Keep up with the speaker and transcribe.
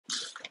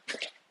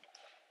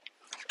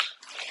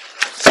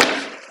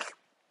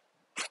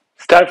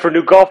Time for a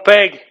new golf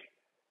bag.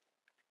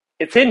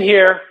 It's in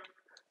here.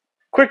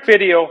 Quick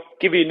video,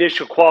 give you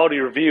initial quality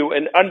review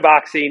and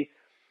unboxing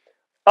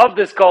of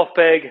this golf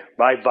bag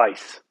by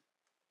Vice.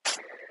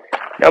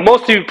 Now,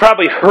 most of you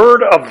probably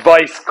heard of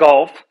Vice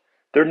Golf.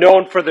 They're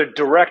known for their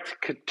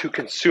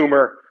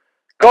direct-to-consumer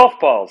golf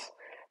balls.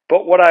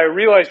 But what I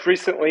realized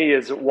recently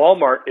is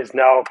Walmart is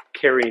now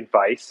carrying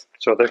Vice.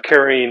 So they're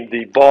carrying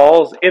the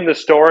balls in the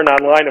store and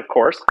online, of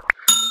course.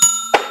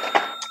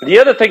 The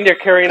other thing they're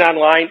carrying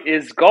online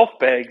is golf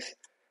bags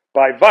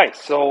by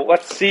Vice. So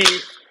let's see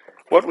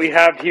what we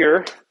have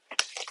here.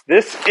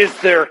 This is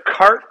their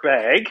cart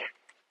bag,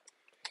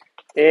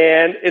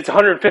 and it's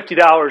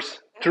 $150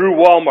 through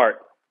Walmart,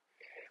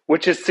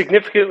 which is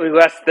significantly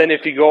less than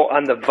if you go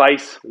on the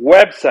Vice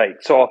website.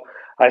 So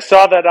I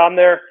saw that on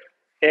there,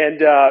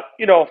 and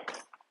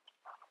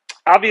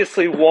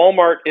obviously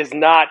Walmart is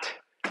not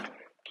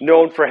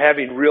known for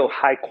having real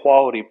high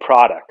quality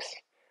products.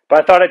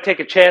 But I thought I'd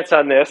take a chance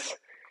on this.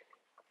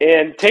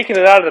 And taking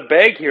it out of the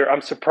bag here, I'm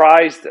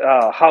surprised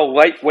how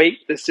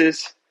lightweight this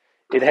is.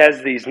 It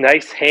has these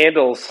nice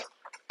handles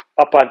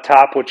up on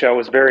top, which I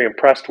was very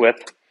impressed with.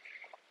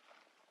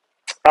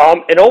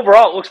 And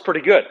overall, it looks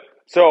pretty good.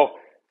 So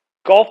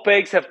golf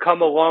bags have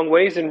come a long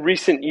ways in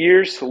recent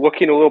years,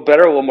 looking a little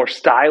better, a little more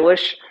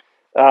stylish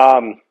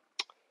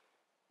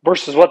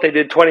versus what they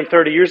did 20,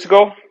 30 years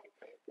ago.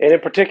 And in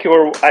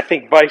particular, I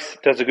think Vice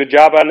does a good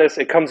job on this.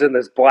 It comes in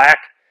this black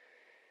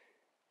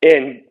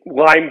and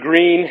lime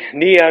green,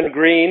 neon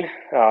green,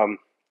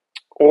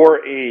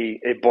 or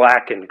a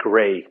black and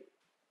gray.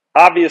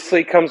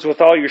 Obviously comes with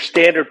all your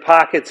standard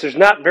pockets. There's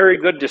not very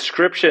good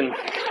description.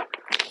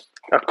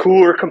 A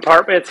cooler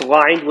compartment. It's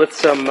lined with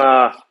some,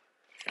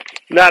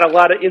 not a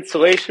lot of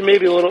insulation,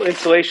 maybe a little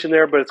insulation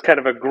there, but it's kind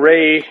of a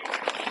gray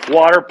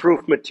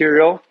waterproof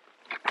material.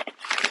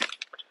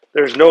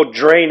 There's no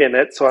drain in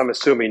it, so I'm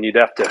assuming you'd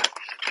have to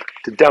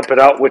dump it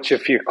out, which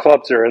if your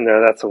clubs are in there,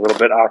 that's a little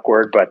bit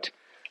awkward. But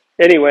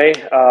anyway,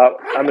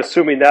 I'm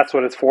assuming that's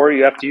what it's for.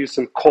 You have to use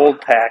some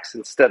cold packs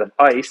instead of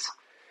ice.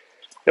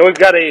 Then we've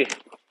got a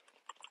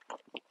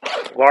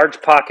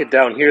large pocket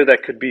down here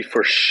that could be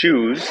for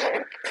shoes.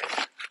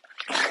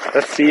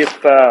 Let's see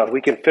if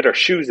we can fit our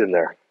shoes in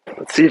there.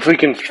 Let's see if we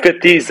can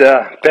fit these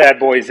bad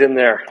boys in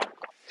there.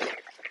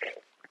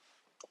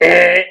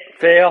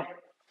 Fail.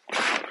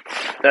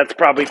 That's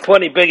probably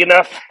plenty big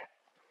enough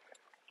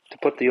to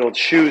put the old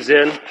shoes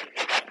in.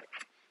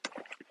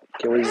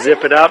 Can we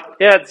zip it up?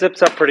 Yeah, it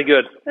zips up pretty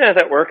good. Yeah,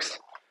 that works.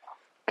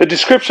 The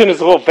description is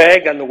a little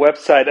vague on the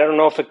website. I don't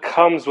know if it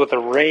comes with a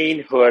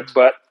rain hood,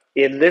 but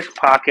in this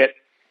pocket,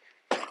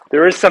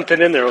 there is something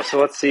in there. So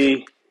let's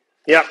see.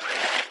 Yep.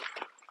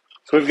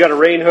 So we've got a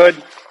rain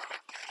hood.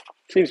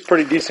 Seems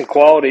pretty decent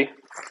quality.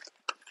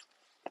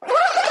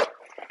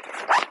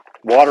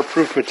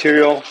 Waterproof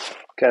material.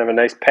 Kind of a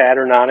nice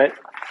pattern on it.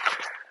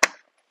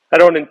 I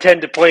don't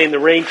intend to play in the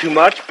rain too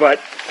much, but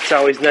it's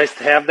always nice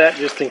to have that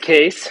just in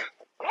case.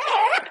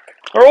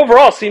 Or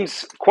overall,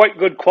 seems quite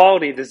good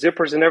quality. The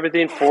zippers and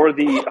everything for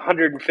the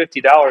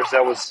 $150.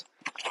 That was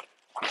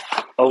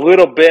a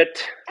little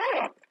bit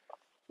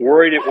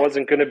worried it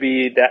wasn't going to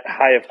be that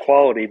high of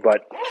quality,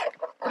 but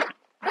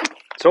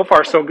so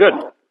far so good.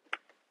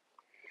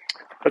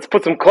 Let's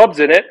put some clubs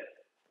in it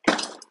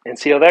and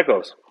see how that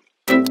goes.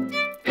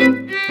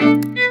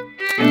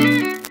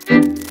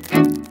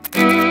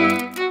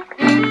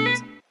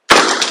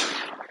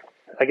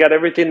 I got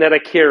everything that I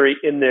carry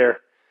in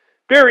there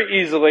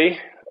very easily.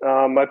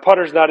 My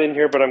putter's not in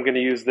here, but I'm going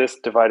to use this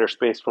divider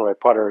space for my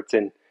putter. It's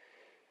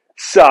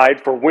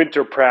inside for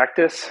winter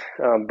practice,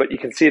 but you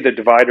can see the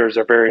dividers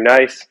are very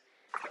nice.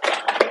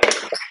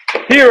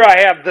 Here I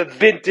have the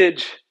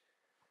vintage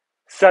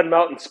Sun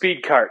Mountain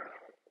Speed Cart.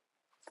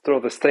 Throw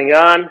this thing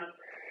on.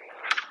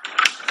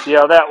 See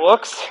how that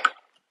looks.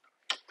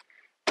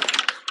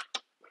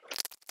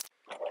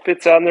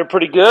 Fits on there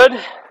pretty good.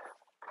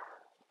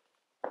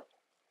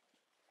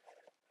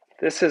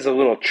 This is a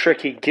little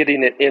tricky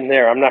getting it in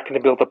there. I'm not going to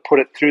be able to put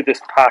it through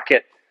this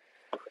pocket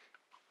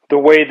the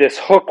way this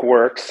hook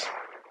works.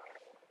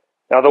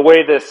 Now, the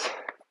way this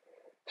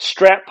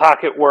strap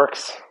pocket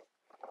works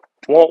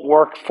won't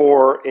work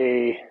for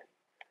a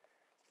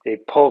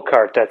pull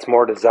cart that's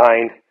more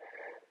designed.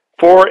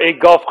 For a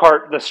golf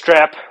cart, the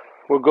strap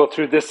will go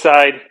through this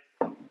side,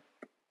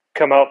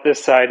 come out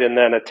this side, and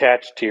then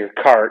attach to your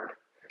cart.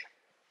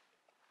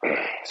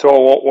 So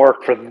it won't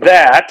work for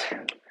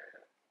that,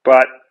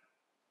 but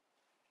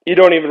you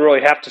don't even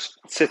really have to,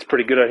 it sits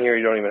pretty good on here,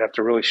 you don't even have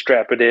to really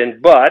strap it in,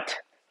 but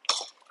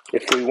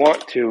if we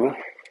want to,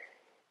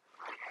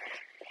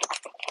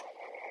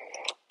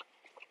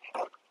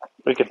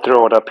 we could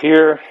throw it up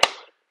here.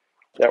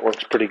 That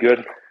works pretty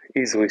good.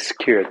 Easily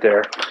secure it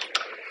there.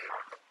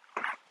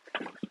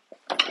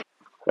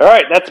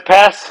 Alright, that's a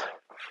pass.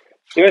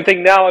 The only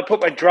thing now, I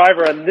put my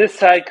driver on this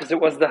side because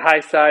it was the high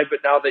side, but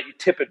now that you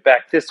tip it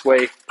back this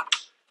way,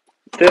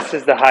 this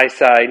is the high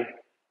side.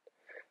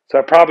 So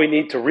I probably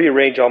need to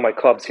rearrange all my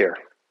clubs here.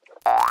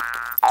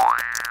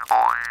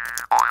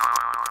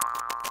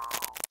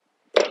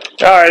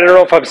 Alright, I don't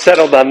know if I'm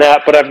settled on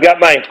that, but I've got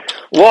my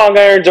long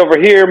irons over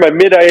here, my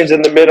mid irons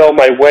in the middle,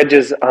 my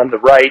wedges on the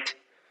right,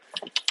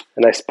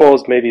 and I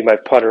suppose maybe my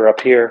putter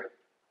up here.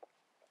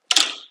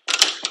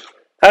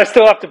 I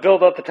still have to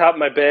build out the top of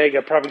my bag.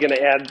 I'm probably going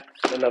to add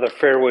another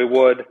fairway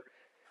wood.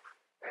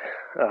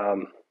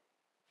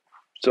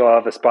 So I'll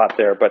have a spot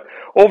there. But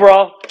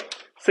overall,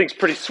 this thing's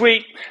pretty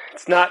sweet.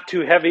 It's not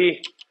too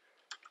heavy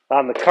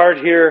on the cart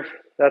here.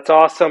 That's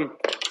awesome.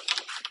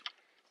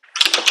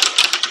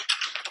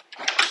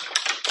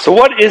 So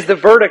what is the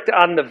verdict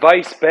on the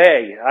Vice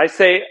bag? I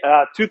say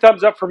 2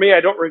 thumbs up for me.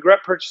 I don't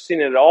regret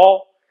purchasing it at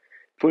all.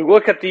 If we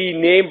look at the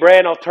name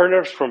brand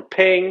alternatives from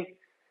Ping,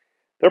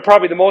 they're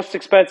probably the most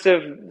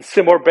expensive.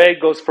 Similar bag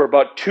goes for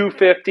about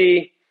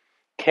 $250.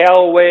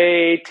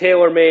 Callaway,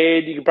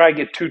 TaylorMade, you can probably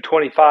get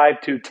 $225,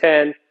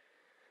 $210.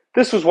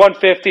 This was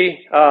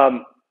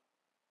 $150.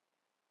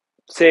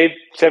 Saved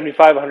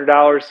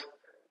 $7,500.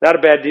 Not a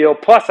bad deal.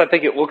 Plus, I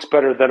think it looks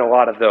better than a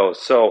lot of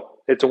those. So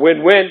it's a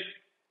win-win.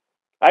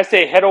 I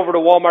say head over to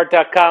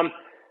Walmart.com.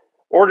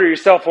 Order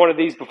yourself one of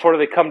these before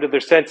they come to their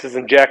senses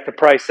and jack the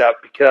price up,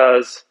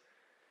 because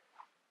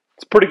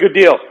it's a pretty good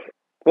deal.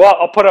 Well,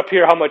 I'll put up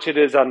here how much it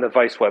is on the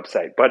Vice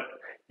website, but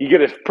you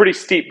get a pretty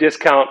steep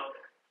discount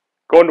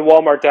going to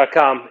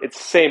Walmart.com. It's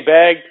the same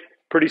bag,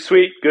 pretty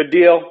sweet, good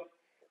deal.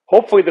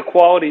 Hopefully the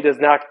quality does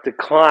not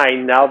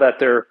decline now that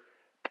they're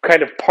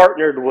kind of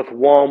partnered with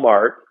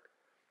Walmart.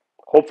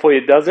 Hopefully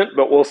it doesn't,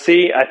 but we'll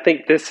see. I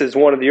think this is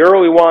one of the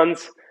early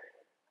ones.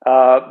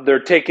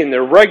 They're taking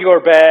their regular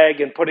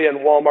bag and putting it in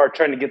Walmart,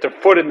 trying to get their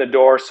foot in the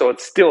door, so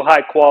it's still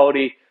high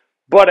quality,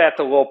 but at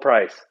the low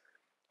price.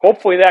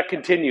 Hopefully that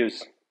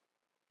continues.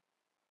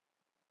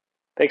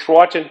 Thanks for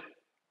watching.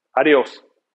 Adios.